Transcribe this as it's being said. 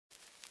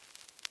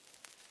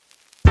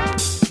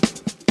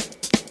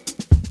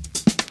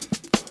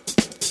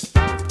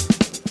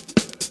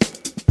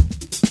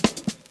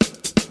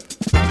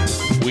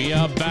We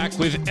are back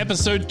with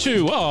episode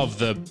 2 of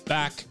the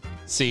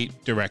Backseat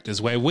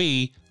Directors, where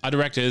we are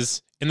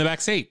directors in the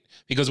back seat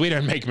because we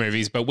don't make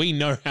movies, but we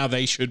know how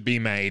they should be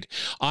made.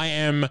 I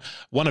am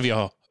one of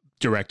your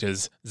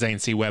directors, Zane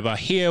C. Weber,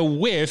 here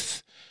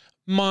with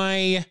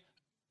my,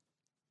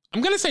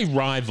 I'm going to say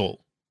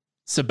rival,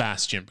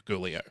 Sebastian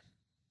Pagulio.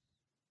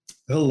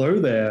 Hello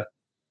there.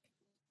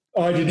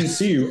 I didn't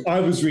see you. I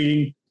was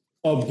reading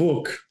a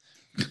book.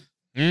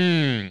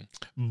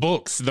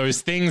 Books,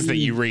 those things that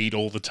you read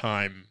all the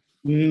time.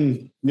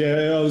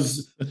 Yeah,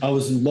 I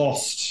was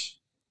lost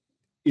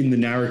in the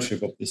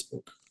narrative of this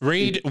book.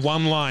 Read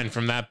one line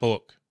from that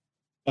book.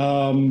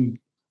 How do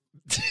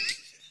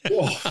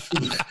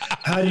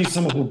you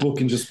sum up a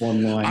book in just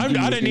one line?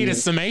 I don't need a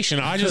summation.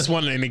 I just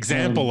want an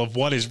example of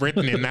what is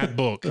written in that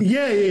book.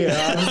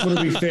 Yeah. I just want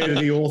to be fair to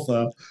the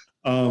author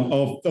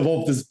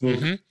of this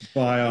book.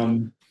 By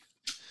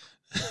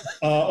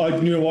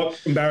you know what?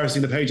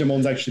 Embarrassing. The page I'm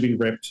on's actually been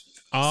ripped.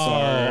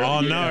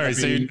 No!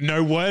 So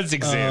no words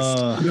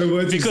exist. No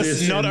words because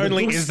exist. Not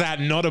only is that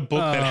not a book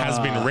that has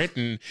been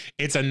written,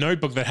 it's a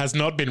notebook that has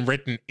not been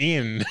written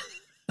in.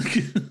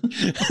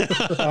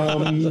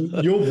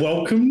 You're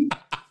welcome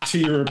to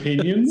your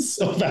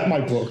opinions about my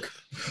book.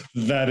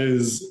 That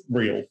is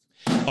real.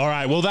 All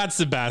right. Well, that's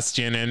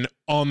Sebastian, and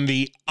on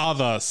the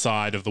other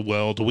side of the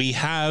world, we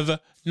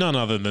have none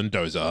other than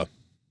Dozer.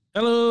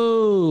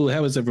 Hello.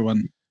 How is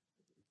everyone?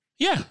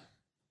 Yeah.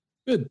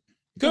 Good.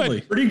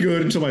 Lovely. Pretty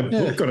good until my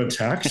book got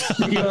attacked.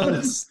 You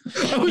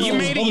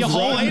made it your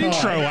whole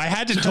intro. I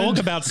had to talk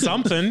about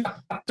something.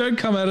 Don't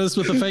come at us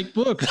with a fake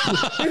book.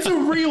 It's a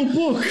real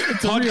book.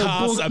 It's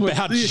podcast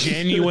about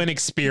genuine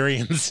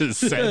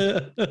experiences.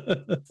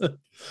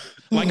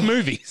 Like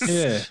movies.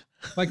 Yeah.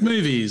 Like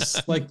movies.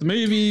 Like the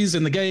movies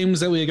and the games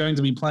that we are going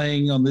to be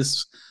playing on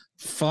this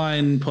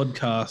fine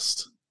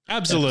podcast.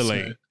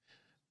 Absolutely.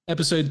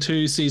 Episode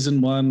 2,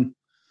 Season 1.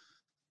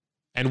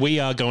 And we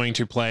are going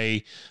to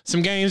play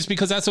some games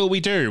because that's what we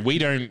do. We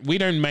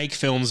don't make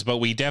films, but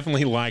we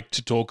definitely like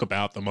to talk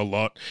about them a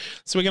lot.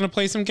 So we're going to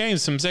play some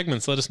games, some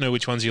segments. Let us know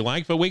which ones you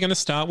like. But we're going to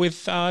start with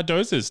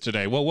Dozers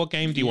today. Well, what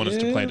game do you want us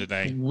to play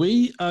today?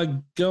 We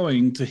are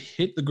going to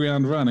hit the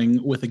ground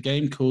running with a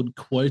game called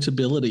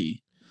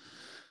Quotability.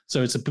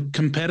 So it's a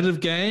competitive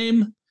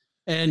game,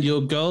 and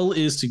your goal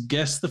is to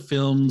guess the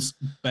films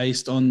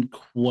based on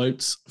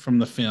quotes from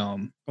the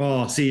film.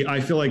 Oh, see,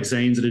 I feel like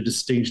Zane's at a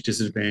distinct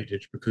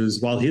disadvantage because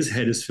while his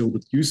head is filled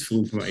with useful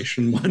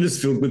information, mine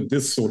is filled with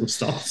this sort of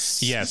stuff.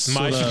 Yes,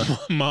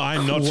 I'm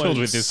not filled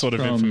with this sort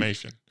of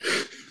information.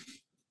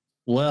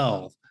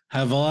 Well,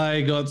 have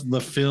I got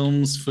the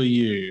films for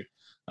you?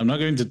 I'm not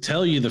going to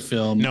tell you the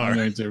film. No. I'm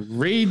going to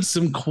read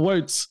some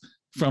quotes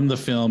from the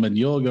film, and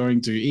you're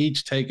going to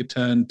each take a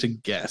turn to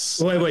guess.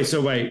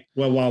 Wait.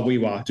 Well, while we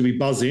were, do we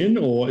buzz in,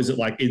 or is it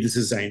like this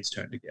is Zane's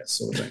turn to guess,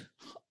 sort of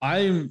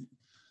thing?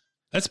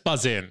 Let's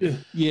buzz in.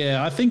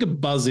 Yeah, I think a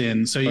buzz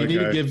in. So you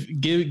need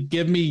to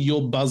give me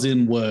your buzz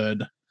in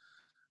word.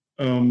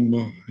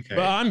 Okay.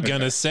 Well, I'm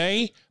gonna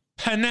say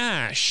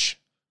panache.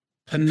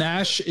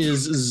 Panache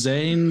is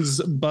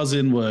Zane's buzz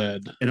in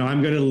word, and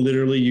I'm going to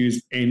literally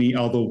use any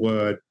other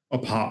word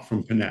apart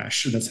from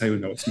panache, and that's how you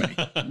know it's me.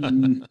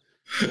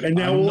 And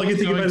now all I can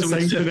think about is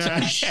saying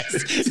panache.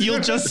 Yes, you'll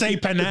just say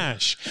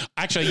panache.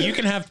 Actually, you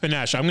can have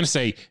panache. I'm going to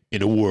say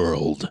in a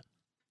world.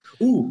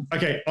 Ooh,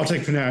 okay. I'll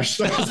take panache.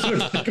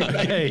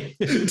 Okay.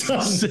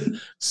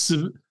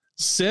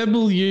 Seb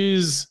will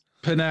use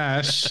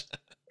panache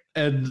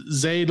and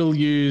Zayd will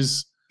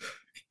use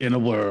in a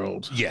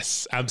world.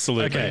 Yes,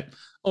 absolutely. Okay.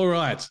 All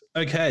right.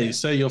 Okay.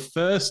 So your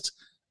first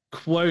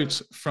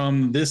quote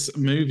from this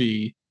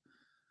movie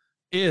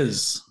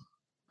is...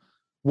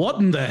 What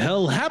in the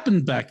hell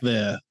happened back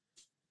there?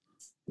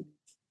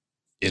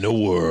 In a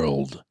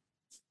world.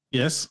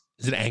 Yes.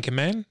 Is it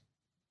Anchorman?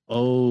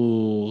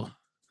 Oh,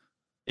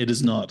 it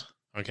is not.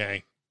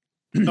 Okay.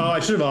 Oh, I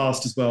should have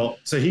asked as well.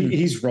 So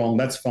he's wrong.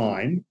 That's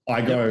fine.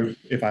 I go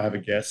if I have a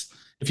guess.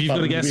 If you've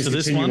got a guess for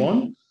this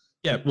one,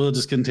 yeah, we'll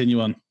just continue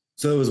on.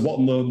 So it was what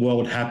in the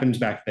world happened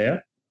back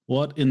there?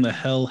 What in the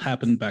hell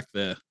happened back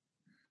there?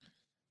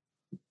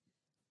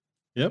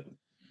 Yep.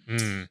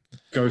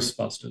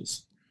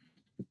 Ghostbusters.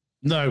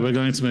 No, we're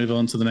going to move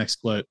on to the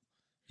next quote.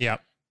 Yep.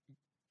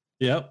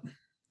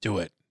 Do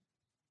it.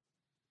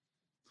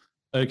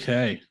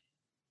 Okay.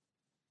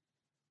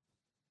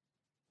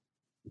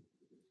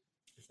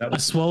 I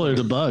swallowed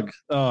a bug.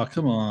 Oh,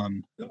 come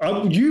on.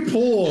 You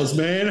pause,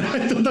 man.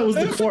 I thought that was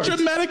the quote.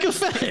 Dramatic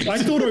effect. I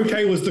thought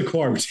okay was the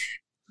quote.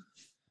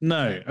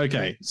 No.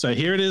 Okay. So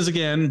here it is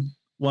again.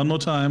 One more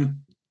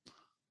time.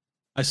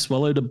 I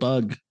swallowed a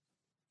bug.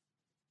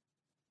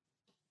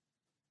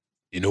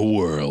 In a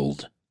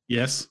world.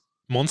 Yes.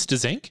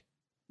 Monsters, Inc.?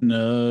 No.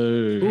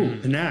 Ooh,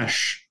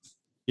 Panache.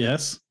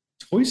 Yes.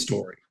 Toy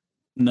Story.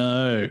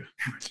 No.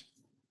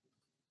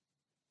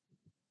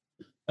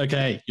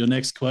 Okay, your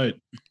next quote.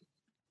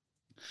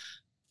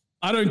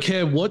 I don't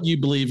care what you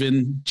believe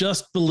in,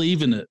 just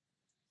believe in it.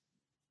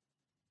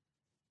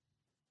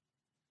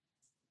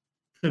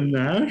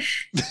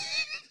 Panache?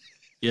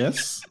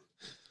 Yes.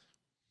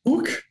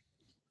 Hook?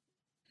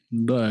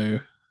 No.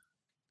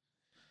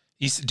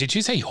 Did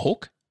you say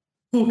Hook?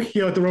 Hook,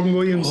 yeah, the Robin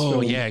Williams Oh,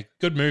 film. yeah.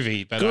 Good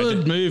movie. But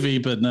Good movie,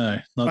 but no.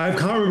 I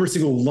can't remember a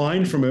single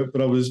line from it,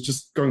 but I was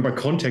just going by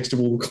context of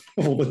all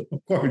the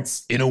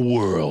quotes. In a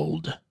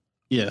World.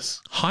 Yes.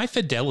 High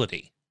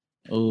Fidelity.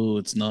 Oh,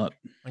 it's not.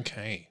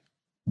 Okay.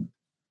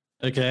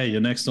 Okay,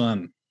 your next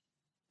one.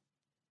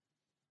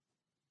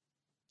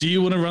 Do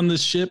you want to run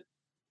this ship?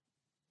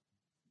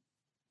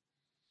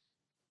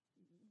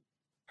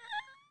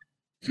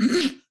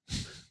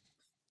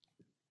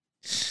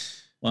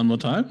 One more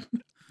time.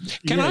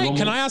 Can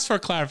I ask for a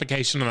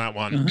clarification on that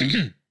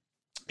one?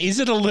 Is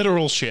it a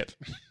literal ship?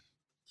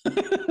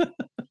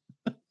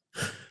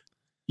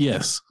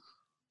 Yes.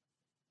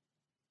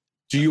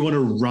 Do you want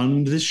to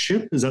run this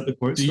ship? Is that the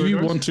quote? Do you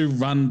want to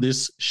run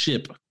this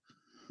ship?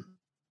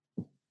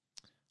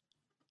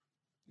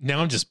 Now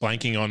I'm just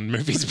blanking on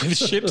movies with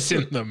ships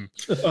in them.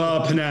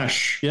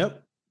 Panache.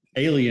 Yep.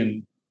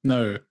 Alien.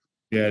 No.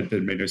 Yeah, it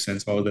didn't make no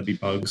sense. Why would there be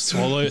bugs?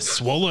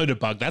 Swallowed a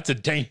bug. That's a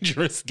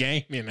dangerous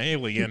game in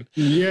Alien.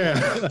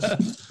 Yeah.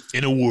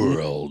 In a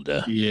World.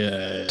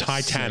 Yeah.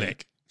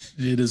 Titanic.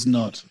 It is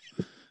not.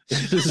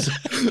 It is.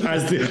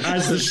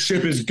 As the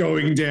ship is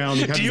going down.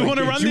 Do you want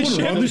to run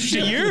this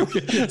ship?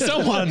 Do you?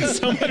 Someone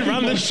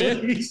run the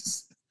ship.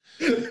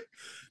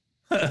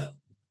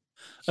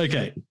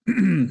 Okay.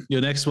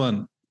 Your next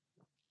one.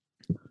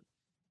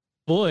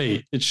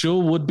 Boy, it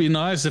sure would be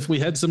nice if we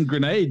had some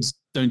grenades,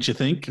 don't you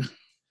think?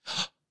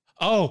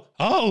 What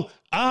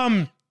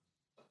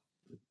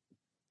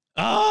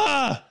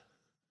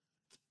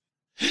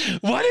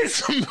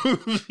is the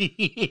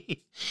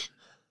movie?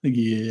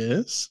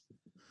 Yes.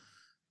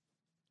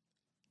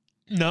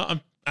 No,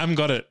 I haven't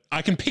got it.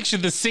 I can picture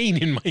the scene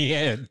in my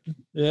head.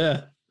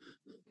 Yeah.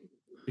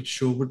 It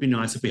sure would be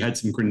nice if we had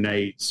some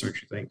grenades,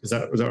 don't you think? Was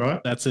that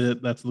right? That's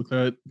it. That's the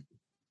quote.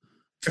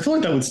 I feel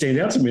like that would stand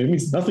out to me. It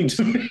means nothing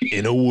to me.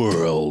 In a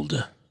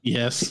World.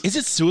 Yes. Is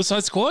it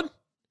Suicide Squad?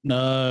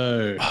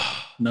 No.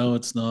 No,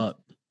 it's not.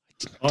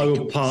 I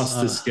will pass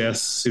this guess,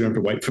 so you don't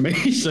have to wait for me.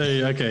 So,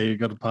 okay, you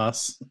got to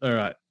pass. All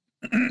right.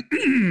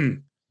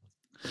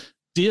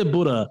 Dear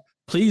Buddha,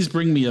 please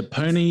bring me a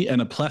pony and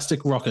a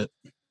plastic rocket.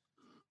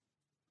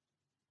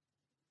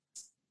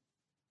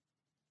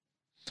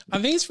 Are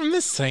these from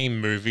the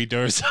same movie,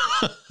 Dosa?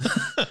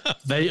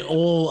 They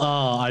all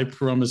are, I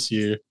promise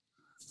you.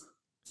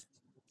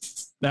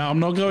 Now, I'm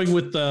not going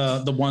with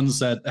the ones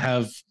that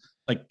have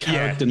like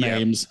character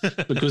names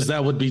because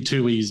that would be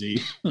too easy.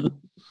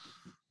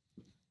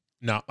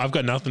 No, I've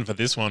got nothing for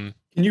this one.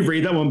 Can you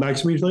read that one back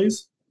to me,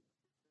 please?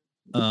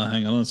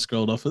 Hang on, I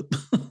scrolled off it.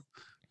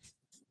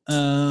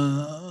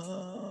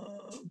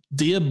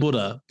 Dear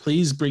Buddha,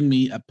 please bring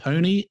me a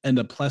pony and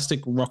a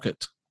plastic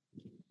rocket.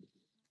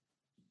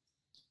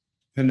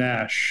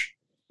 Panache.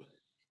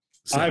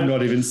 I've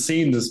not even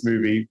seen this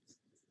movie.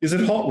 Is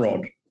it Hot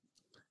Rod?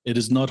 It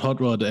is not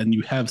Hot Rod, and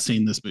you have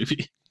seen this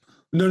movie.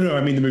 No,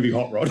 I mean the movie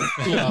Hot Rod.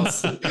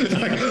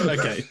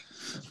 Okay.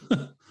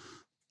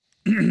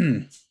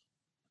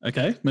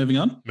 Okay, moving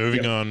on.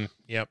 Moving on.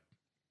 Yep.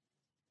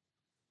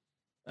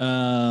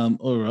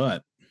 All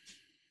right.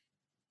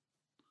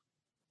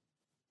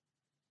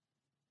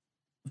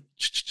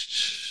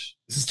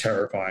 This is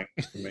terrifying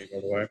for me, by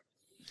the way.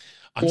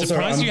 I'm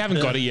surprised you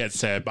haven't got it yet,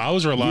 Seb. I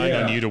was relying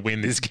on you to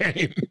win this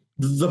game.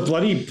 The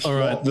bloody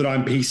plot that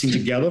I'm piecing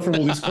together from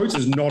all these quotes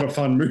is not a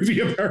fun movie,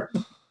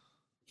 apparently.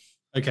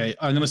 Okay,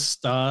 I'm going to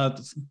start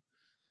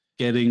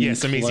getting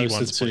some easy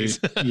ones, to, please.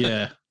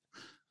 Yeah.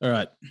 All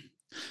right.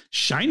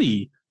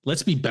 Shiny,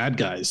 let's be bad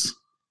guys.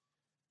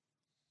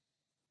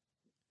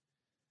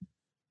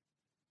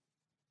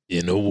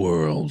 In a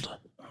World.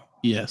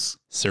 Yes.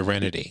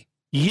 Serenity.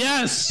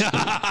 Yes.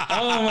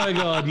 Oh my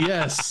God.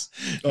 Yes.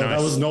 Oh, nice. That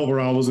was not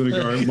where I was going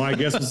to go. My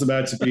guess was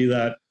about to be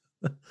that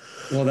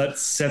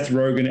Seth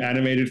Rogen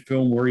animated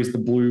film where he's the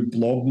blue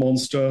blob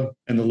monster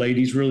and the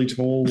lady's really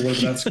tall, whatever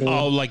that's called.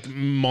 Oh, like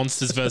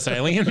Monsters vs.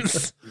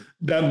 Aliens?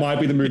 That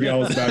might be the movie I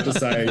was about to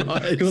say.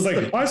 Because I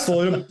was like, I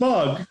swallowed a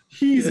bug.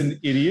 He's an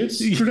idiot.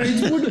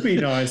 Grenades would be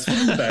nice,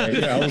 wouldn't they?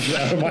 Yeah, I was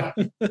out of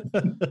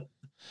my...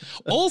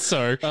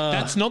 Also,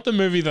 that's not the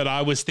movie that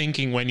I was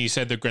thinking when you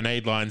said the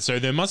grenade line. So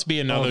there must be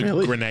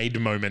another grenade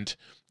moment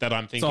that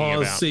I'm thinking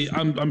about. See,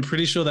 I'm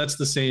pretty sure that's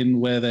the scene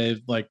where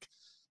they've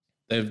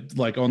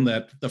on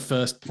the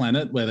first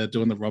planet where they're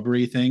doing the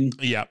robbery thing.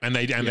 Yeah, and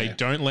they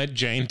don't let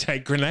Jane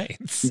take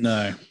grenades.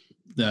 No,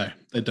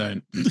 they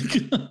don't.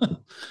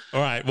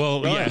 All right.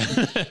 Well, yeah.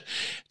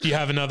 Do you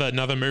have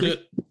another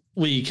movie?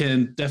 We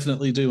can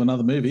definitely do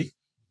another movie.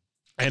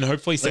 And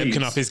hopefully Seb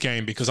can up his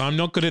game because I'm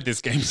not good at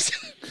this game.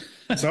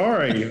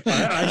 Sorry.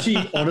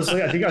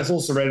 Honestly, I think I saw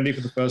Serenity for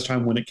the first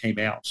time when it came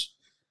out.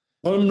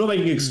 Well, I'm not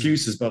making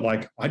excuses, but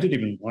I didn't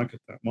even like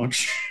it that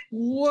much.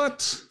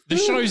 What? The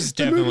show's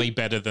definitely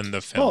better than the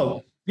film.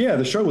 Oh, yeah,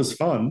 the show was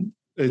fun.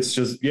 It's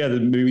just, the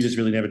movie just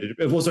really never did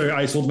it. Also,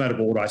 I saw them out of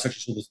order. I actually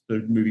saw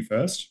the movie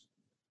first.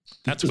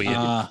 That's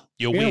weird.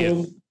 You're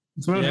weird.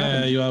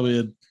 Well, you are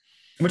weird.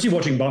 I'm actually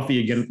watching Buffy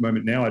again at the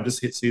moment now. I just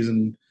hit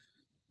season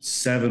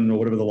 7 or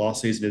whatever the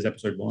last season is,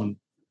 episode 1.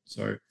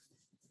 So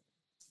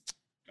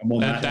I'm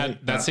on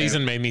that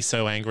season made me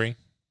so angry.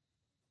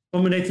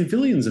 Oh, Nathan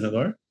Fillion's in it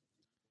though.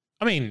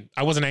 I mean,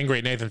 I wasn't angry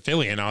at Nathan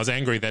Fillion. I was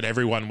angry that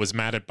everyone was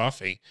mad at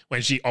Buffy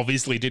when she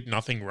obviously did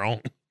nothing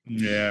wrong.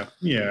 Yeah.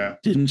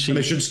 Didn't she? And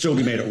they should still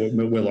be made at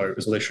Willow,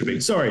 is what they should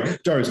be. Sorry,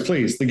 Joes,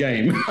 please, the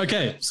game.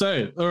 Okay,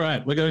 so, all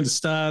right, we're going to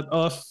start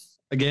off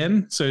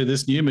again. So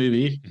this new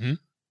movie,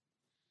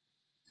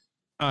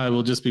 I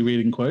will just be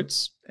reading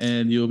quotes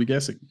and you'll be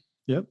guessing.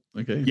 Yep,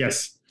 okay.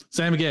 Yes.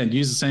 Same again,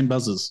 use the same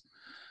buzzers.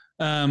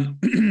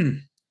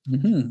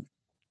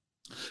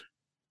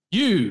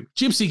 You,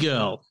 gypsy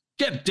girl,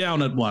 get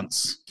down at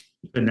once.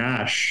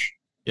 Panache.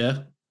 Yeah.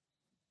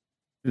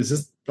 Is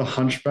this the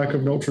Hunchback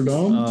of Notre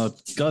Dame? Oh,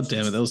 God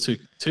damn it. That was too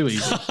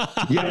easy.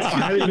 Yeah, I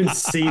haven't even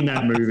seen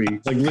that movie.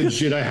 Like,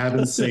 legit, I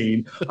haven't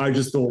seen. I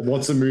just thought,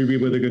 what's a movie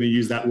where they're going to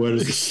use that word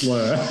as a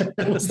slur?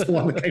 That was the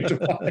one that came to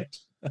mind.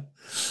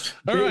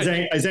 All right.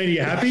 Zane, are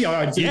you happy?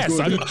 Yes,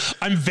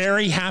 I'm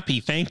very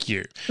happy. Thank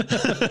you.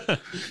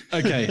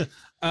 Okay.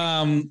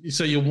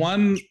 So you're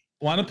one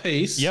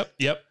apiece. Yep.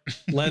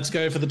 Let's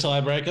go for the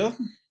tiebreaker.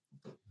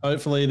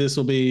 Hopefully this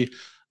will be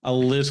a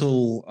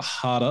little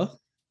harder.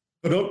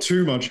 But not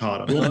too much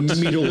harder. Well,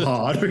 middle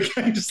hard,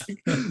 okay? Just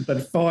like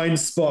that fine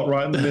spot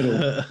right in the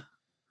middle.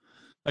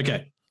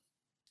 Okay.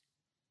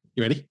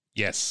 You ready?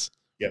 Yes.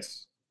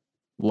 Yes.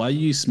 Why are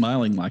you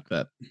smiling like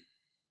that?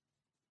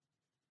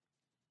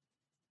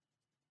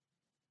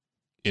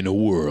 In a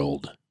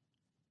world.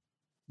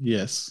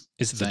 Yes.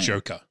 Is it the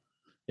Joker?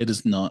 It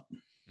is not.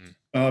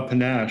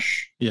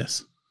 Panache.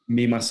 Yes.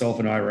 Me, Myself,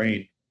 and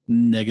Irene.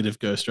 Negative,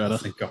 Ghost Rider.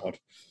 Thank God.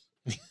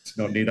 Did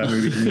not need that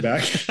movie to be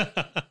back.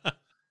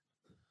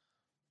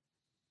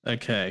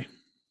 Okay.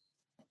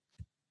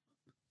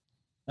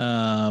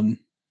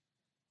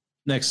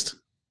 Next.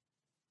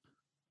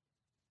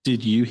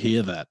 Did you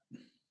hear that?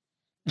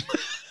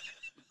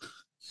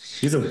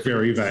 These are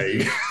very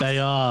vague. They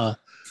are.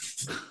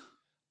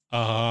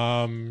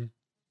 In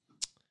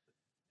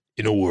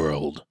a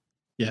world.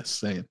 Yes,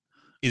 say it.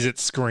 Is it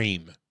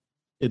Scream?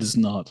 It is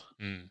not.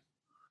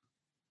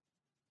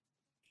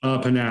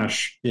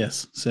 Panache.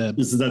 Yes, Seb.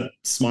 This is that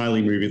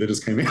Smiley movie that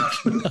just came out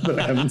that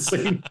I haven't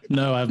seen.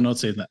 No, I have not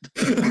seen that.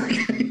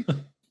 Okay.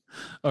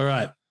 All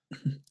right.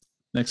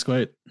 Next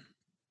quote.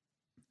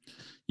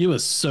 You are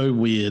so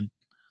weird.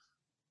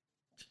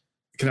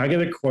 Can I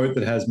get a quote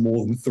that has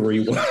more than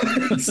 3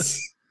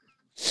 words?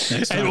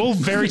 And all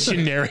very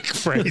generic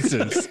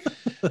phrases.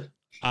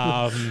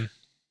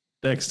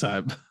 Next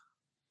time.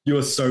 You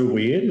are so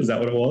weird. Is that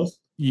what it was?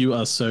 You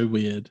are so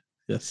weird.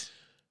 Yes.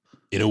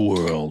 In a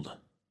world.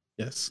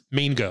 Yes.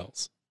 Mean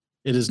Girls.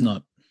 It is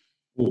not.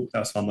 Oh, that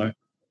was fun though.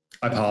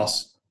 I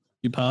pass.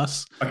 You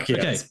pass?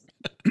 Okay.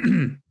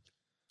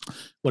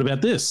 What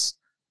about this?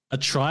 A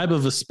tribe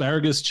of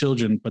asparagus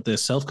children, but they're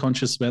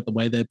self-conscious about the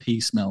way their pee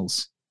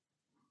smells.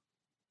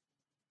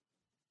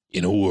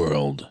 In a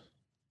world.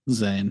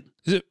 Zane.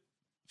 Is it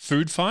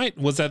Food Fight?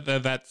 Was that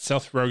that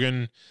Seth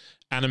Rogen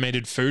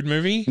animated food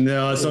movie?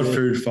 No, it's not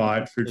Food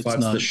Fight. Food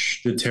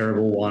Fight's the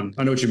terrible one.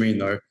 I know what you mean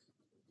though.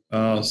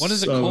 What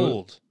is it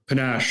called?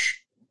 Panache.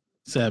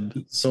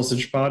 Seb.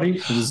 Sausage Party?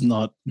 It is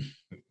not.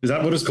 Is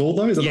that what it's called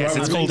though? Is that yes, the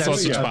right it's one? called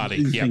Sausage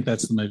Party. I think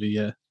that's the movie,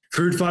 yeah.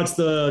 Food Fight's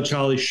the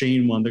Charlie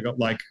Sheen one that got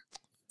like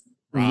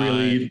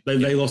really,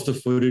 they lost the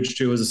footage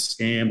to as a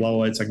scam, blah,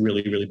 blah. It's like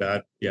really, really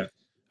bad. Yeah.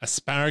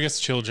 Asparagus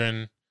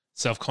children,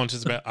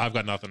 self-conscious about, I've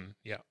got nothing.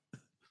 Yeah.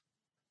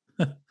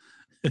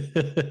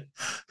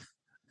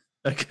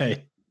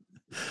 Okay.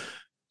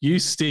 You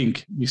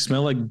stink. You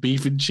smell like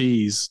beef and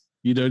cheese.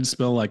 You don't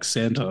smell like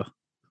Santa.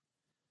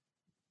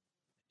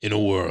 In a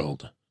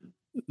world.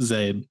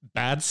 Zane.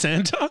 Bad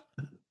Santa?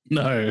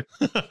 No.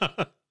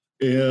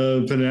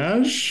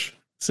 Panache?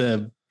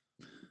 Seb.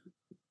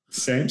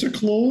 Santa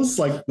Claus?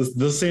 Like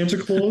the Santa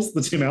Claus?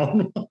 The Tim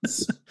Allen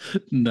ones?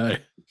 No.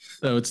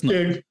 No, it's not.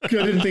 Yeah, I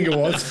didn't think it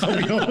was, I'll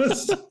be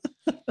honest.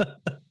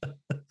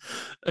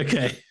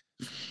 Okay.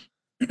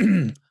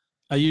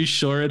 Are you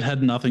sure it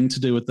had nothing to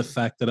do with the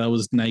fact that I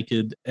was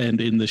naked and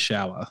in the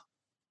shower?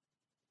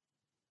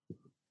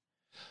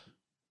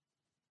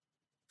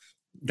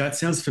 That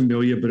sounds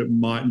familiar, but it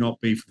might not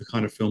be for the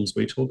kind of films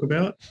we talk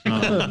about.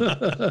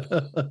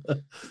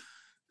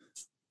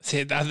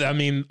 See, I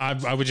mean,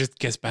 I would just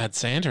guess Bad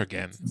Santa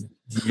again.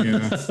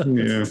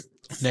 Yeah.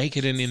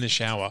 Naked and in the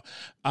shower.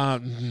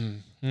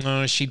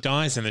 No, she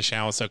dies in the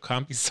shower, so it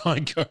can't be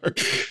Psycho.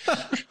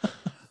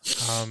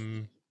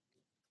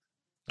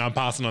 I'm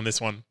passing on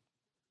this one.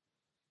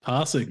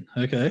 Passing.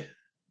 Okay.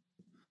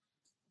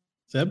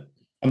 Seb?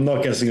 I'm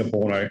not guessing a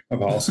porno. I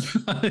pass.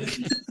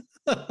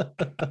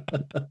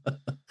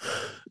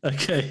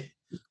 Okay.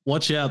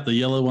 Watch out. The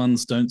yellow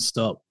ones don't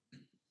stop.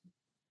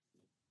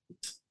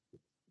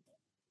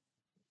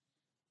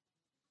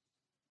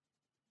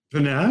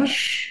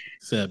 Panache?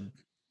 Seb.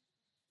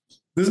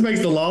 This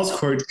makes the last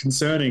quote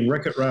concerning.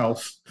 Wreck-It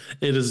Ralph.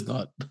 It is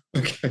not.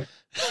 Okay.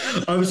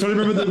 I was trying to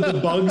remember the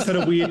bugs had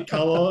a weird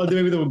color.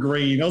 Maybe they were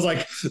green. I was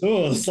like,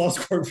 oh, this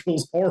last quote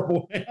feels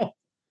horrible now.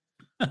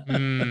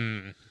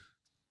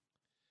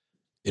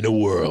 In a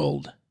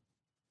world.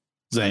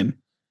 Zane.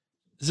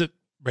 Is it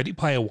Ready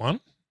Player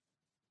One?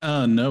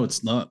 No,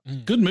 it's not.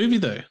 Good movie,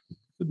 though.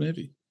 Good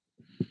movie.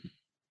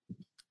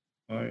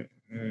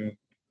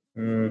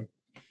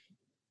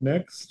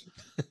 Next.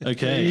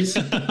 Okay.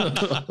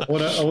 I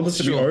want this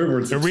to be over.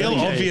 It's a real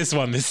obvious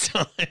one this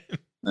time.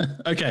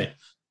 Okay.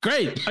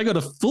 Great. I got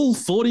a full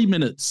 40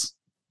 minutes.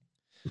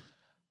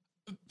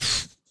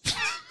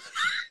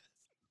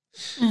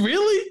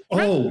 Really?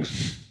 Oh.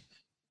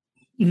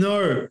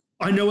 No.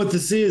 I know what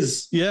this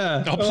is.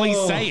 Yeah. Oh, please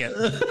say it.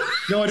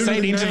 No, I don't say know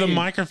it into the name.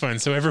 microphone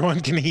so everyone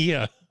can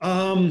hear.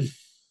 Because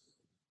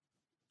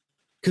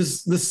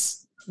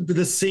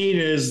the scene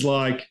is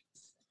like,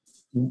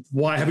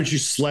 why haven't you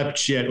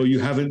slept yet? Or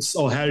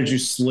how did you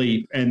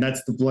sleep? And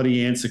that's the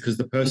bloody answer because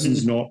the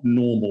person's not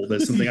normal.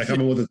 There's something, I can't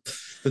remember what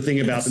the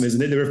thing about them is.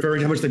 And they're referring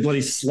to how much they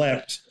bloody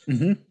slept.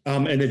 And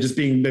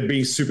they're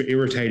being super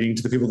irritating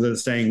to the people that they're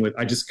staying with.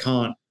 I just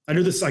can't. I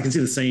know this, I can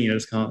see the scene, I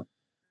just can't.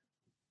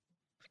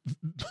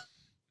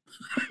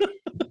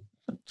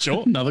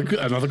 Sure.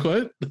 Another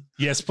quote?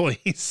 Yes,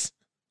 please.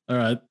 All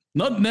right.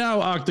 Not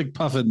now, Arctic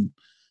Puffin.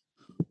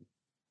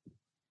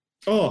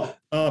 Oh,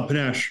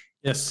 Panache.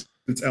 Yes.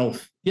 It's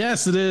Elf.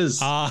 Yes, it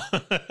is. Okay.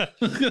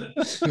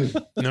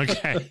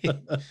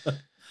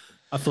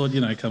 I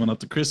thought, coming up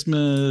to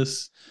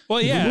Christmas.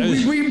 Well, yeah.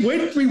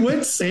 We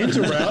went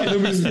Santa route and then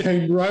we just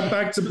came right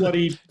back to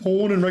bloody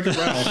porn and Wreck-It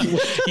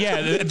Ralph.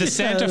 Yeah, the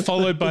Santa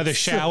followed by the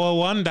shower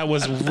one. That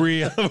was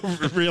real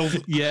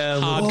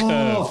hard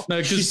curve.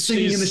 No, she's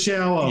singing in the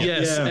shower.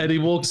 Yes, and he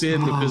walks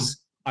in because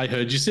I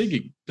heard you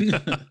singing.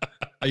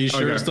 Are you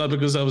sure it's not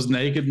because I was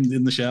naked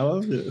in the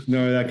shower? Yeah.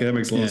 No, that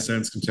makes a lot of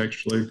sense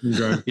contextually.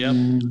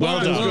 Yep. Well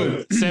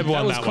done. Seb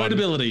won that was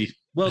quotability.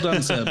 Well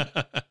done, Seb.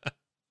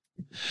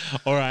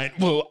 All right.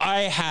 Well,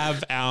 I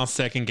have our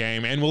second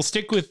game, and we'll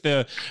stick with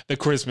the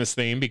Christmas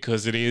theme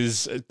because it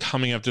is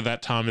coming up to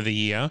that time of the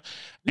year.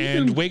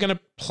 And we're going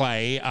to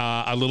play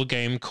a little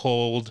game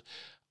called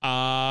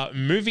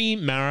Movie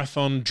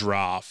Marathon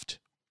Draft.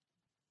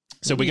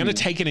 So we're going to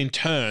take it in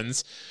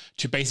turns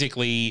to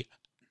basically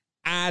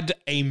add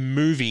a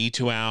movie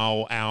to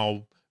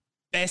our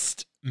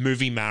best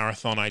movie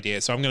marathon idea.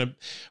 So we're going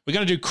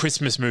to do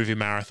Christmas movie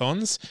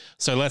marathons.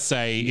 So let's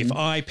say if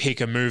I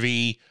pick a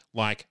movie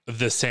like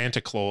The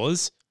Santa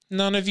Claus,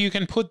 none of you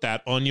can put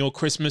that on your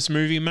Christmas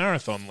movie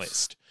marathon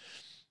list.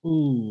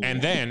 Ooh.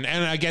 And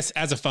I guess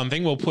as a fun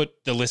thing, we'll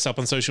put the list up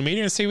on social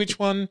media and see which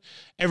one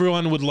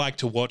everyone would like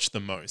to watch the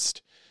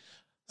most.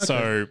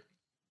 Okay.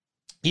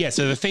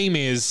 So the theme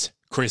is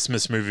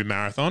Christmas movie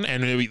marathon,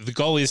 and the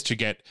goal is to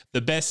get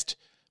the best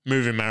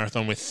movie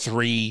marathon with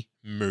 3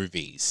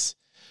 movies.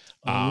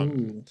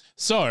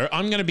 So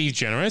I'm going to be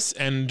generous,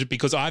 and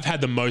because I've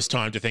had the most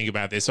time to think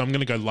about this, so I'm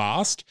going to go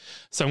last.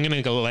 So I'm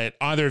going to let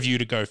either of you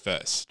to go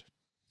first.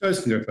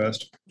 Guys can go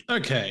first.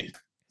 Okay.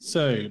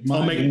 So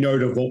I'll make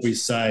note of what we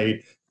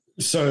say,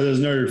 so there's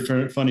no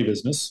funny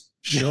business.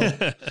 Sure.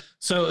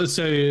 So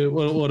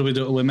what do we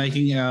do? We're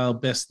making our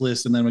best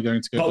list, and then we're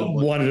going to go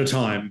one at a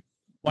time.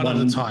 One at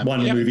a time.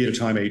 One movie at a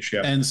time each,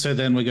 yeah. And so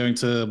then we're going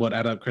to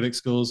add up critic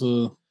scores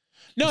or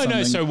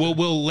No. So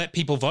we'll let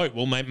people vote.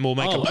 We'll make a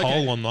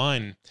poll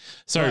online.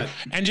 So right.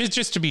 And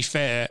just to be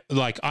fair,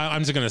 like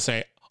I'm just going to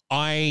say,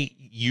 I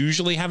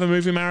usually have a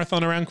movie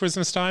marathon around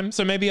Christmas time,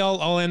 so maybe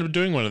I'll end up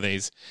doing one of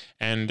these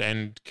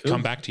and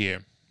come back to you.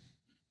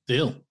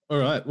 Deal. All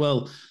right.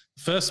 Well,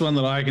 first one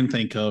that I can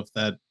think of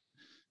that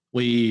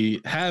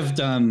we have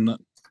done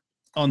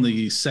on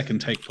the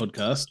Second Take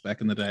podcast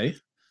back in the day.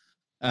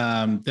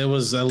 There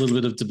was a little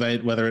bit of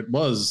debate whether it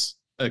was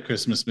a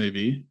Christmas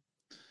movie.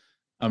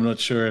 I'm not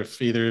sure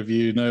if either of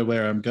you know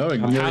where I'm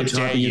going. How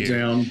dare you?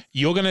 Down.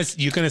 You're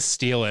gonna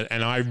steal it,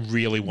 and I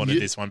really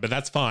wanted this one, but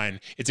that's fine.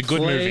 It's a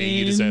good movie.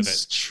 You deserve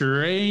it.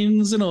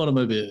 Trains and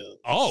automobiles.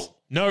 Oh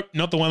no,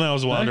 not the one I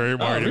was worried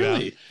about.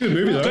 Good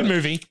movie, though. Good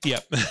movie.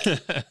 Yep.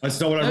 That's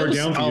not what I wrote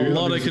down for you. A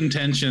lot of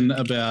contention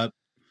about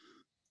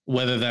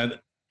whether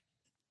that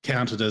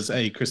counted as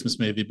a Christmas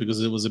movie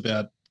because it was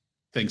about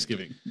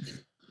Thanksgiving.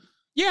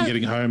 Yeah,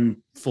 getting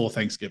home for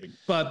Thanksgiving,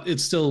 but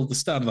it's still the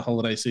start of the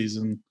holiday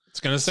season. It's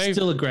going to say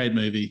still a great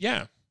movie.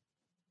 Yeah,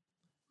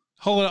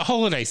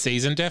 holiday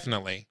season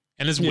definitely,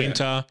 and it's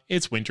winter.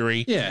 It's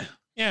wintry. Yeah.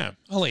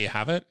 I'll let you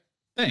have it.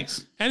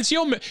 Thanks. And it's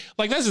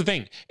that's the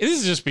thing. This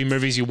is just be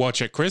movies you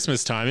watch at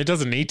Christmas time. It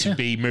doesn't need to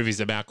be movies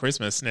about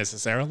Christmas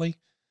necessarily.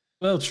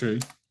 Well, true.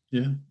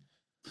 Yeah.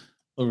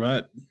 All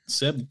right,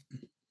 Seb.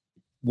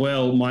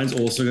 Well, mine's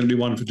also going to be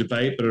one for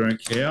debate, but I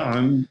don't care.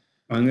 I'm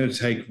going to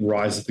take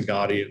Rise of the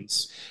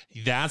Guardians.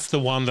 That's the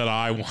one that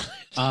I want.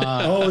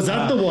 Is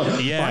that the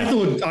one? Yeah. I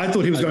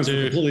thought he was going for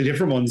a completely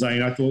different one,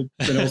 Zane. I thought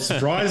that I was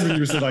surprised when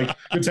you said, like,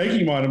 you're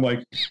taking mine. I'm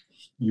like,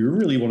 you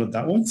really wanted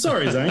that one?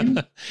 Sorry, Zane.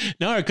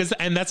 No,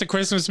 and that's a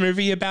Christmas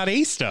movie about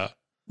Easter.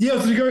 Yeah, I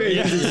was going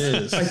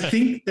to go. I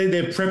think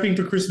they're prepping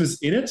for Christmas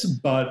in it,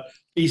 but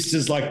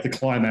Easter's like the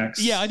climax.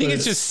 Yeah, I think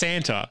it's just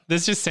Santa.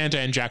 There's just Santa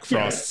and Jack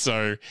Frost,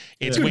 so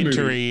it's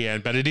wintry,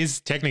 but it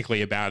is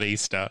technically about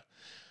Easter.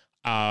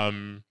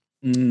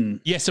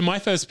 Yeah, so my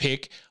first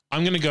pick,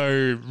 I'm going to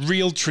go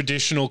real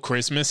traditional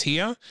Christmas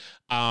here,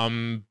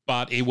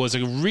 but it was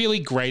a really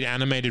great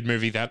animated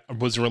movie that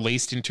was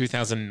released in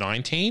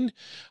 2019,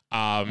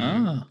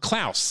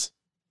 Klaus.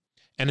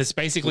 And it's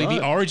basically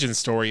the origin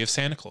story of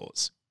Santa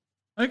Claus.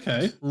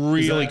 Okay.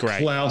 Really great.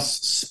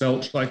 Klaus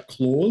spelt like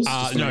claws?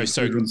 No,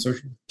 so Klaus.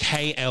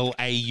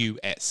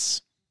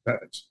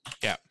 Perfect.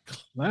 Yeah.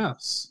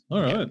 Klaus.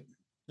 All right.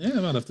 Yeah,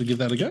 I might have to give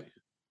that a go.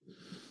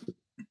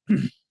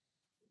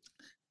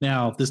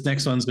 Now, this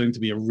next one's going to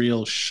be a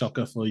real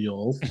shocker for you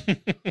all.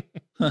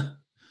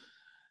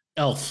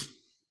 Elf.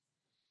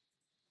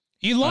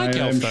 You like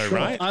Elf, though,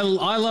 right? I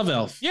love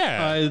Elf.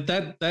 Yeah.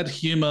 That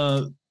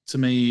humor to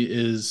me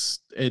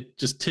it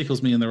just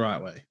tickles me in the right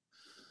way.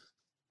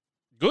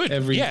 Good.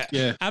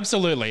 Yeah,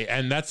 absolutely.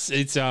 And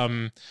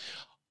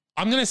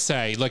I'm going to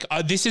say, like,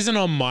 this isn't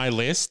on my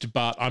list,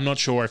 but I'm not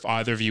sure if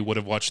either of you would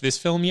have watched this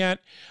film yet.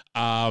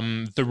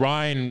 The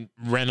Ryan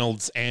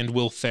Reynolds and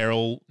Will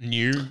Ferrell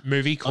new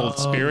movie called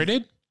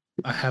Spirited.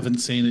 I haven't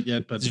seen it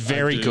yet, but it's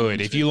very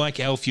good. If you like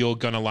Elf, you're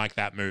going to like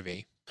that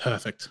movie.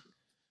 Perfect.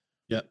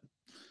 Yep.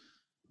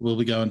 We'll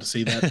be going to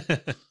see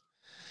that.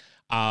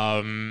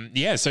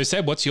 Yeah. So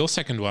Seb, what's your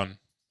second one?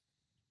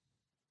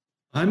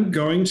 I'm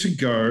going to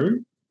go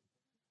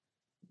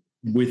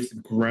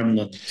with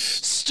Gremlins.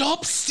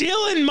 Stop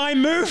stealing my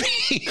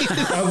movie.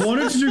 I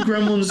wanted to do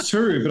Gremlins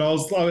too, but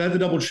I had to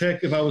double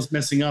check if I was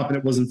messing up, and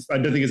it wasn't. I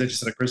don't think it's actually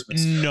set at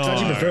Christmas. No, so I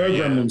actually prefer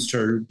Gremlins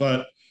too,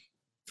 but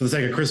for the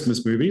sake of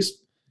Christmas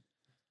movies,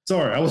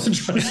 sorry, I wasn't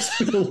trying to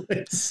steal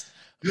this.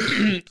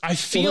 I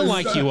feel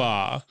like you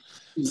are.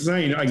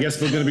 Zane, I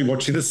guess we're going to be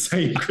watching the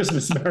same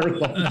Christmas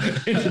marathon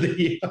end of the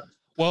year.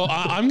 Well,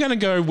 I'm going to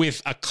go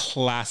with a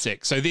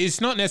classic. So it's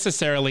not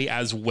necessarily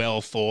as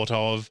well thought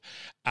of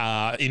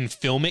in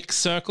filmic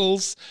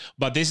circles,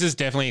 but this is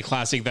definitely a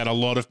classic that a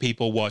lot of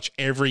people watch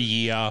every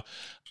year,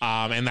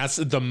 and that's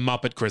The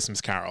Muppet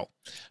Christmas Carol.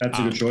 That's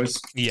a good choice.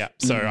 Yeah,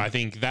 so I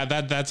think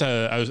that's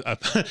a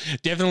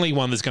definitely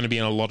one that's going to be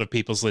on a lot of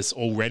people's lists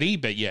already.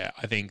 But yeah,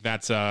 I think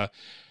that's kind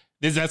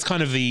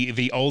of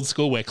the old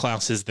school where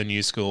Klaus is the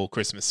new school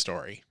Christmas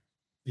story.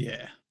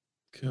 Yeah,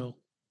 cool.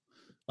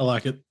 I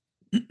like it.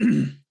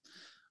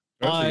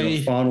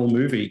 I final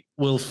movie.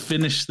 Will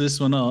finish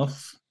this one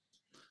off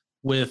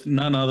with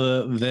none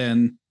other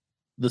than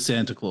the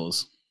Santa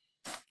Claus.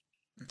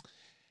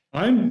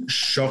 I'm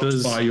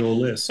shocked by your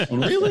list.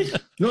 Really?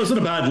 No, it's not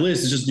a bad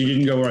list. It's just you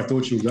didn't go where I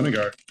thought you were going to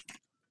go.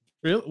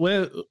 Really?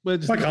 Where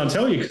I can't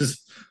tell you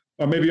because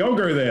maybe I'll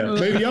go there.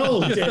 Maybe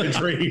I'll stand a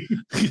tree.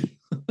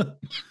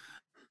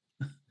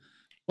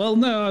 Well,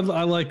 no,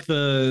 I like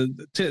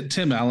the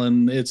Tim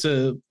Allen. It's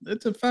a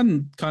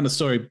fun kind of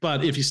story,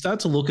 but if you start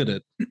to look at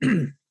it,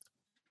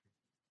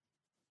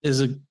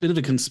 there's a bit of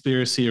a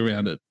conspiracy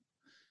around it.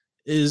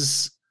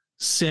 Is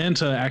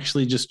Santa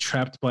actually just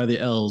trapped by the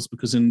elves?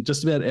 Because in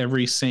just about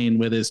every scene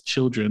where there's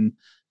children,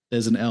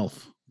 there's an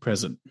elf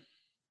present. I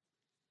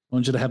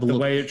want you to have a look. The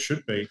way it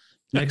should be.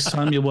 Next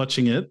time you're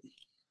watching it,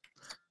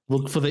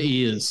 look for the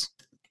ears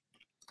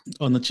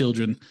on the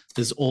children.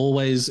 There's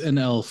always an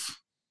elf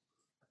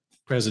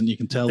present. You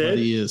can tell by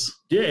the ears.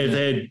 Yeah, if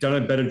they had done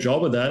a better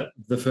job of that,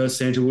 the first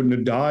Santa wouldn't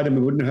have died and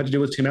we wouldn't have had to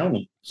deal with Tim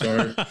Allen.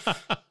 So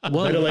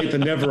better late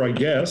than never, I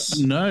guess.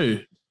 No,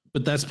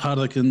 but that's part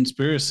of the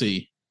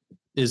conspiracy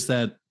is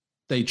that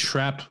they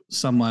trap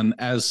someone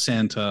as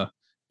Santa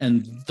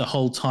and the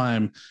whole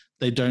time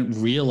they don't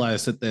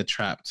realize that they're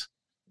trapped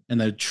and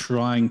they're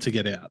trying to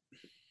get out.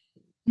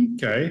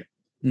 Okay.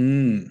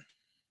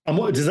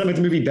 Does that make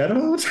the movie better?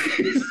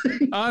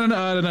 I don't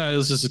know. It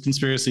was just a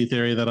conspiracy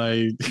theory that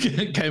I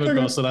came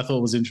across that I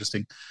thought was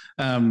interesting.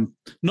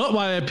 Not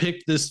why I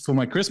picked this for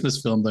my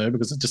Christmas film, though,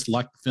 because I just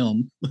like the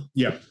film.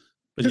 Yeah.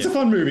 It's a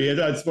fun movie.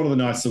 It's one of the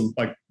nice,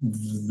 like,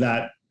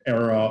 that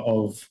era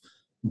of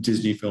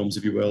Disney films,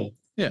 if you will.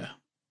 Yeah.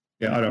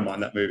 Yeah, I don't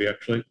mind that movie,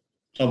 actually.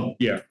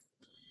 Yeah.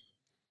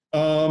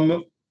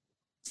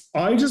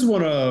 I just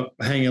want to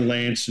hang a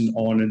lantern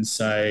on and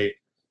say,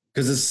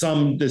 because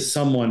there's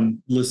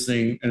someone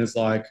listening and it's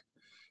like,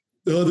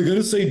 oh, they're going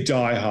to say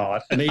Die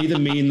Hard. And they either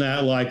mean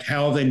that, like,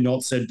 how have they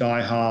not said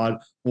Die Hard,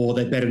 or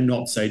they better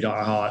not say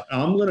Die Hard.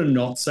 I'm going to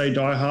not say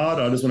Die Hard.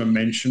 I just want to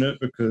mention it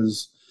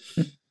because...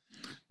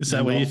 Is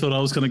that where you thought I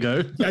was going to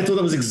go? I thought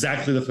that was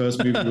exactly the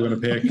first movie we were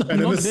going to pick. And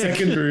then the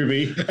second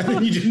movie, and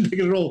then you didn't pick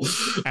it at all.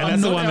 And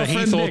that's the one that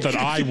he thought that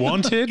I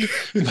wanted.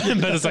 But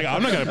it's like,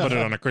 I'm not going to put it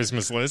on a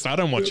Christmas list. I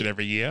don't watch it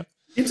every year.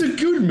 It's a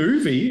good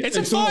movie. It's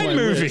a fine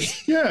movie.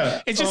 List.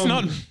 Yeah. It's just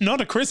not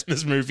a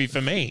Christmas movie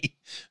for me.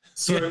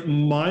 So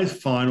my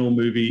final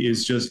movie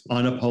is just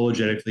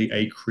unapologetically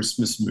a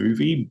Christmas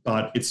movie,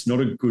 but it's not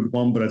a good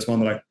one, but it's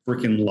one that I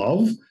freaking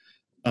love. And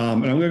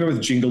I'm going to go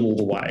with Jingle All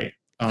the Way.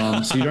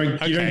 So you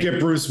don't get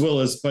Bruce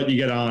Willis, but you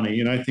get Arnie,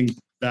 and I think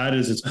that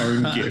is its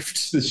own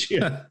gift this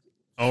year.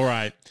 All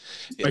right.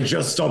 I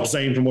just stopped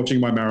Zane from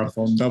watching my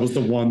marathon. That was the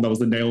one. That was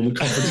the nail in the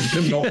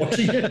coffin. Him not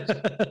watching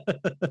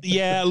it.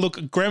 Yeah, look,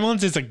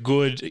 Gremlins is a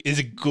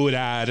good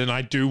ad, and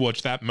I do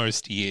watch that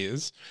most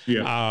years.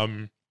 Yeah.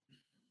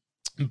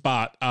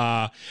 But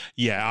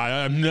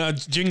I'm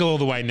not, Jingle All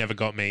the Way never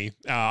got me.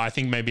 I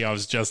think maybe I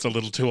was just a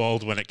little too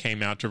old when it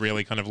came out to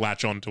really kind of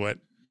latch onto it.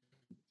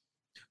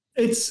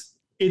 It's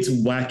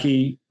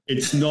wacky.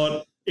 It's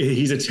not.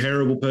 He's a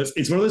terrible person.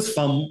 It's one of those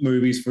fun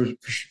movies for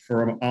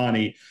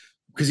Arnie.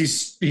 Because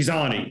he's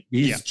Arnie.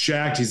 He's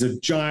jacked. He's a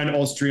giant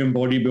Austrian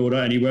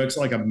bodybuilder, and he works at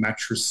like a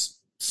mattress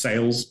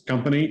sales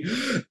company.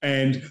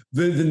 And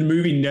the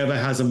movie never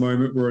has a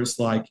moment where it's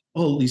like,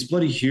 oh, he's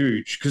bloody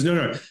huge. Because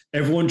no,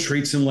 everyone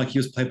treats him like he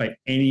was played by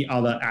any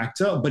other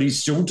actor, but he's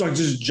still like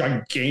this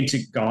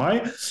gigantic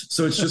guy.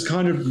 So it's just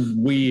kind of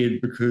weird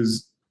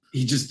because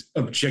he just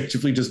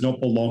objectively does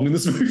not belong in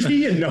this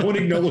movie, and no one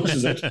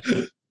acknowledges it.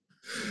 Is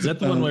that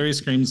the one where he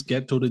screams,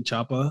 "Get to the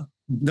chopper"?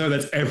 No,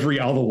 that's every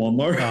other one,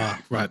 though. Ah,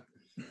 right.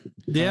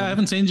 Yeah, I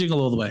haven't seen Jingle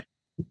All the Way.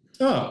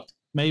 Oh.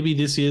 Maybe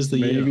this year's the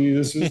year. Maybe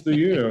this is the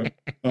year.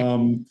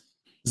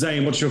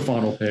 Zane, what's your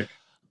final pick?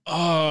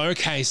 Oh,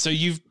 okay. So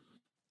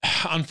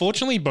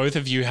unfortunately, both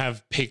of you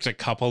have picked a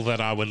couple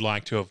that I would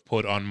like to have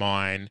put on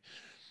mine.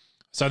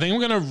 So I think I'm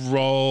going to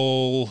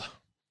roll,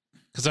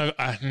 because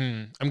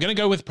I'm going to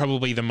go with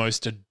probably the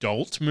most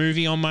adult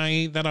movie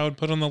that I would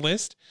put on the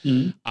list,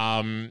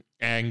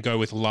 and go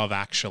with Love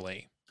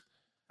Actually.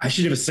 I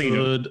should never seen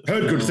it.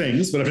 Heard good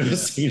things, but I've never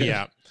seen it.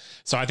 Yeah.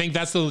 So I think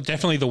that's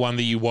definitely the one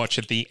that you watch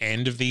at the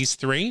end of these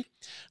three.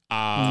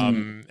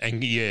 And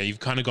yeah,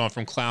 you've kind of gone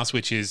from Klaus,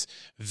 which is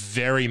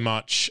very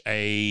much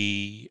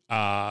a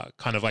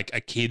kind of like a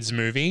kid's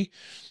movie.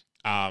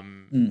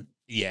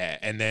 Yeah.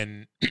 And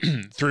then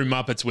through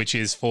Muppets, which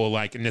is for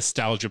like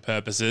nostalgia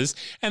purposes.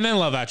 And then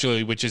Love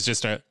Actually, which is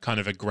just a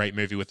kind of a great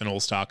movie with an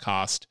all-star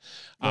cast.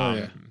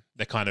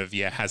 That kind of,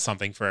 has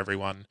something for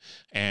everyone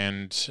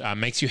and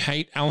makes you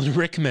hate Alan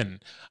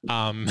Rickman.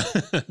 But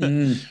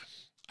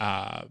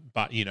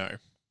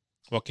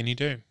what can you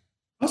do?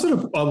 I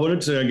wanted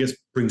to, I guess,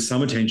 bring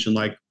some attention.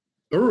 Like,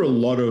 there are a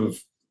lot of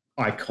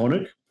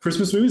iconic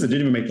Christmas movies that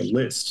didn't even make the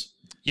list.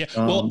 Yeah.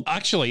 Well,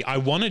 actually, I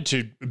wanted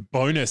to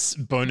bonus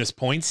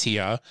points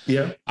here.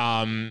 Yeah.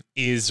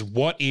 Is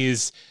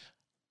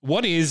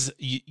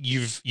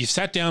you've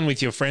sat down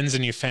with your friends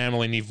and your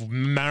family and you've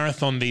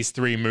marathoned these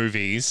three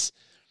movies.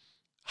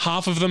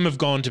 Half of them have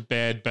gone to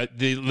bed, but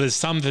there's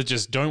some that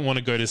just don't want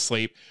to go to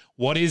sleep.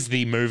 What is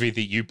the movie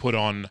that you put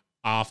on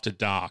after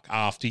dark,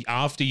 after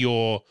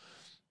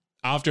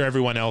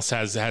everyone else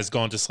has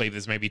gone to sleep?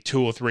 There's maybe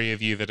two or three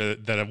of you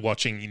that are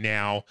watching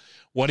now.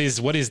 What is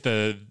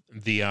the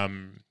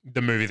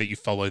movie that you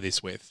follow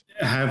this with?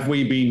 Have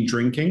we been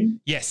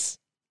drinking? Yes.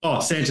 Oh,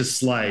 Santa's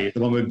Sleigh, the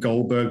one where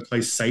Goldberg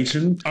plays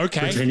Satan,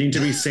 pretending to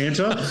be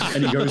Santa,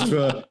 and he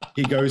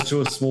goes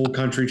to a small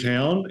country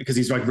town because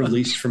he's like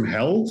released from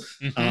hell,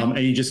 and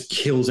he just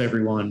kills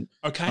everyone.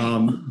 Okay,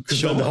 because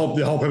the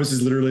whole purpose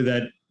is literally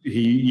that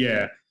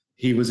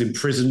he was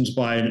imprisoned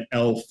by an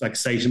elf, like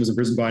Satan was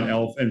imprisoned by an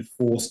elf and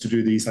forced to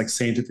do these like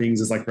Santa things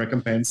as like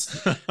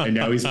recompense, and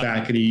now he's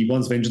back and he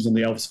wants vengeance on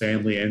the elf's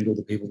family and all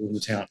the people in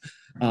the town.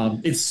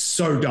 It's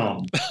so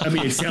dumb. I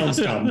mean, it sounds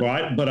dumb,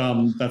 right? But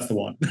that's the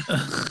one.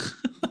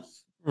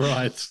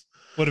 Right.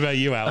 What about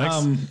you,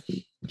 Alex?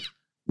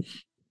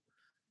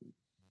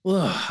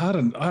 Well,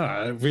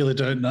 I really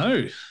don't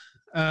know.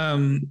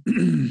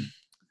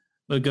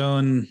 We're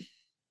going.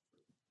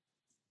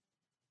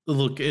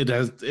 Look,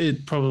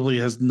 it probably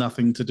has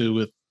nothing to do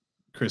with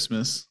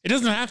Christmas. It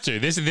doesn't have to.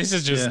 This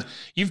is just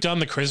you've done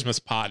the Christmas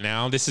part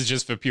now. This is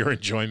just for pure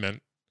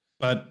enjoyment.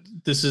 But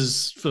this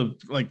is for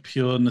like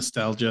pure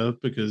nostalgia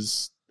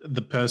because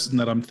the person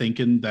that I'm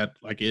thinking that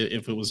like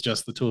if it was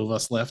just the two of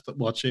us left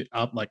watching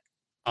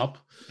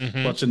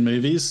watching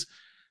movies,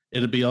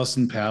 it'd be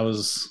Austin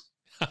Powers,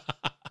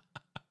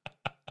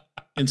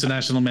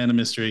 International Man of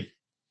Mystery,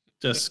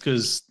 just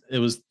because it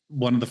was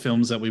one of the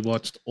films that we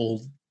watched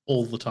all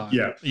the time.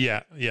 Yeah.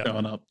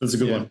 Growing up, that's a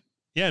good one.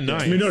 Yeah,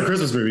 nice. I mean, not a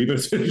Christmas movie, but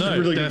it's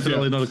really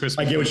definitely not a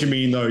Christmas. I get what you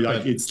mean, though.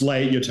 Like, it's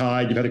late, you're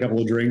tired, you've had a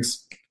couple of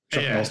drinks.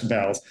 Austin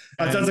Powers.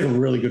 That sounds like a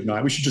really good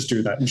night. We should just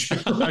do that.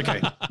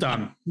 Okay,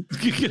 done.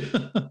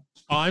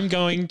 I'm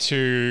going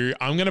to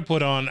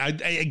put on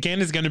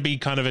again. It's going to be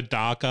kind of a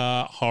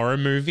darker horror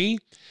movie.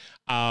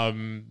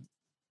 Well,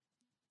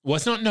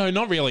 it's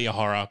not really a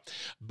horror,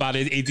 but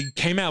it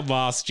came out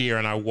last year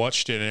and I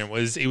watched it and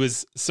it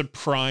was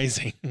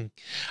surprising.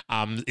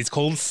 It's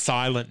called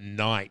Silent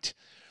Night.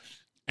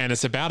 And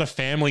it's about a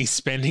family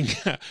spending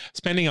a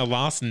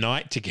last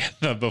night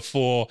together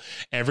before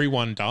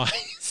everyone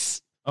dies.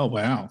 Oh,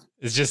 wow.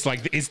 It's just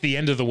like, it's the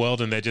end of the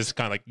world and they're just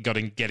kind of like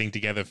getting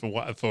together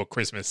for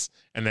Christmas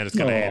and then it's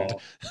going to end.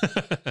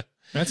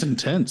 That's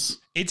intense.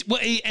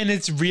 And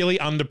it's really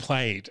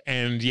underplayed.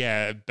 And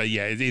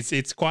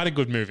it's quite a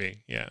good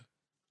movie. Yeah.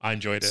 I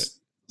enjoyed it.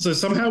 So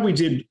somehow we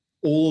did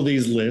all of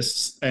these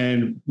lists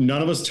and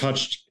none of us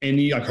touched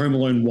any like Home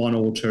Alone 1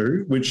 or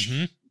 2, which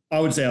I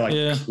would say are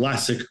like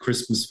classic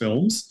Christmas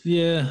films.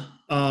 Yeah.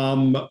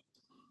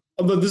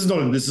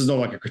 This is not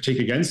like a critique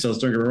against us.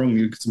 Don't get me wrong.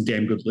 You got some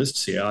damn good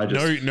lists here.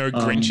 No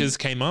Grinches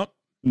came up.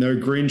 No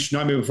Grinch.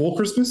 Nightmare Before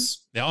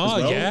Christmas.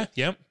 Oh yeah,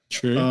 yep.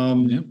 True.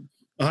 Yep.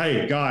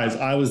 Hey guys,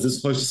 I was this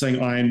close to saying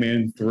Iron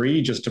Man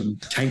 3 just to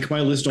tank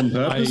my list on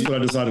purpose, but I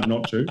decided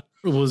not to.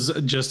 Was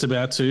just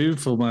about to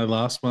for my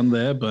last one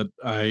there, but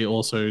I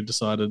also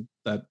decided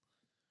that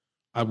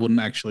I wouldn't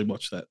actually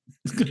watch that.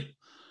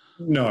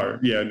 No,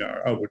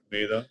 I wouldn't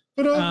either.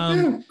 But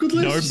good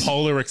list. No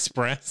Polar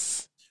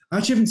Express. I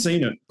actually haven't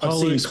seen it. I've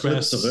Polar seen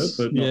Express, clips of it,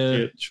 but not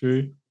yet.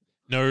 True.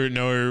 No.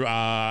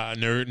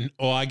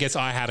 Well, I guess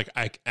I had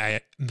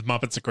the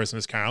Muppets: A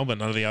Christmas Carol, but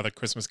none of the other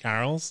Christmas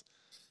carols.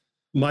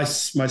 My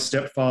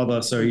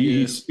stepfather, so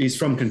he's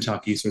from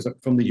Kentucky, so he's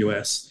from the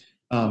US.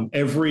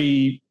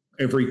 Every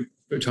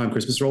time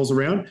Christmas rolls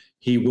around,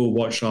 he will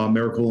watch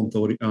Miracle on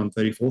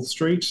 34th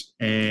Street,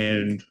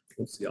 and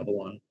what's the other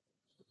one?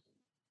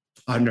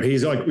 I don't know.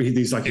 He's like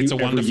It's a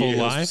Wonderful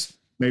Life.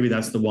 Maybe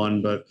that's the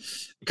one, but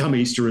come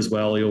Easter as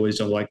well, he always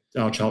does like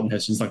Charlton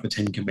Heston's like the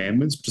 10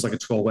 Commandments, which is like a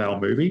 12-hour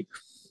movie.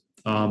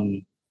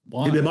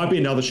 There might be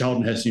another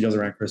Charlton Heston he does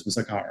around Christmas.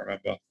 I can't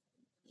remember.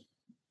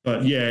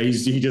 But yeah,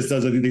 he just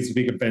does these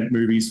big event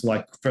movies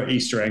for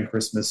Easter and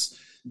Christmas.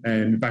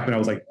 And back when I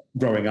was like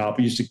growing up,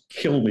 he used to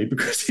kill me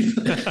because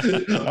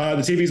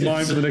the TV's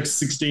mine for the next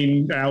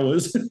 16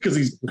 hours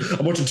because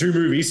I'm watching 2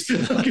 movies.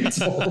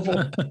 It's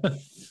horrible.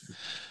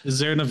 Is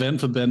there an event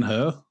for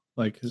Ben-Hur?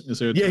 Like, is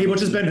there? He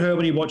watches Ben-Hur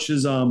when he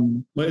watches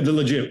when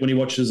he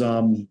watches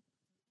 10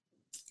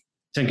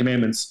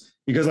 Commandments.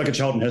 He goes like a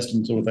Charlton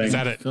Heston sort of thing. Is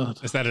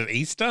that at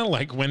Easter?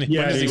 Like when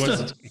does he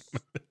watch?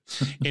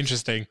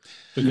 Interesting.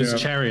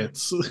 Because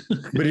chariots.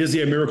 But it is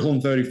Miracle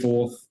on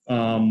 34th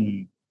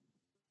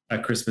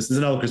at Christmas. There's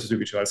another Christmas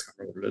movie too. I just can't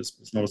remember what it is.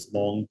 It's not as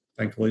long,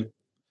 thankfully.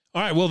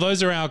 All right, well,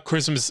 those are our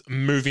Christmas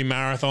movie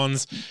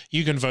marathons.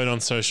 You can vote on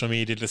social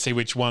media to see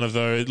which one of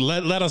those.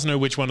 Let us know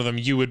which one of them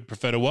you would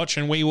prefer to watch,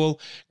 and we will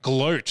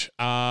gloat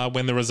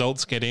when the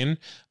results get in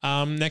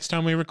next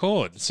time we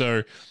record.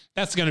 So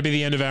that's going to be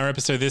the end of our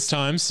episode this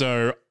time.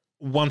 So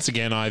once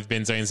again, I've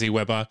been Zane Z.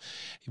 Weber.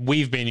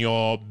 We've been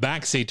your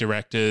backseat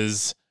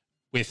directors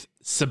with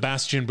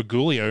Sebastian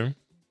Bergoglio.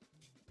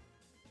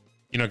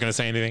 You're not going to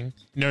say anything?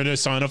 No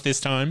sign off this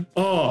time?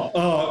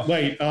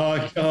 Wait.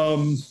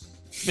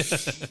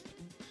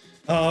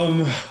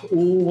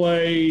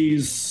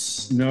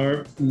 Always.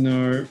 No.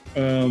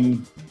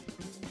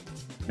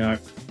 I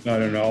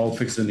don't know. I'll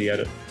fix it in the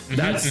edit.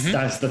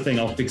 That's the thing.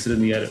 I'll fix it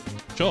in the edit.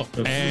 Sure.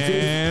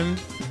 And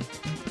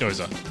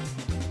Dozer.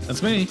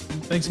 That's me.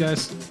 Thanks,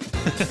 guys.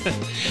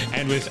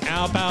 And with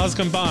our powers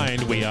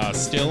combined, we are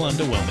still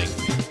underwhelming.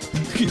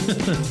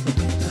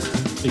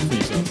 Speak for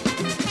yourself.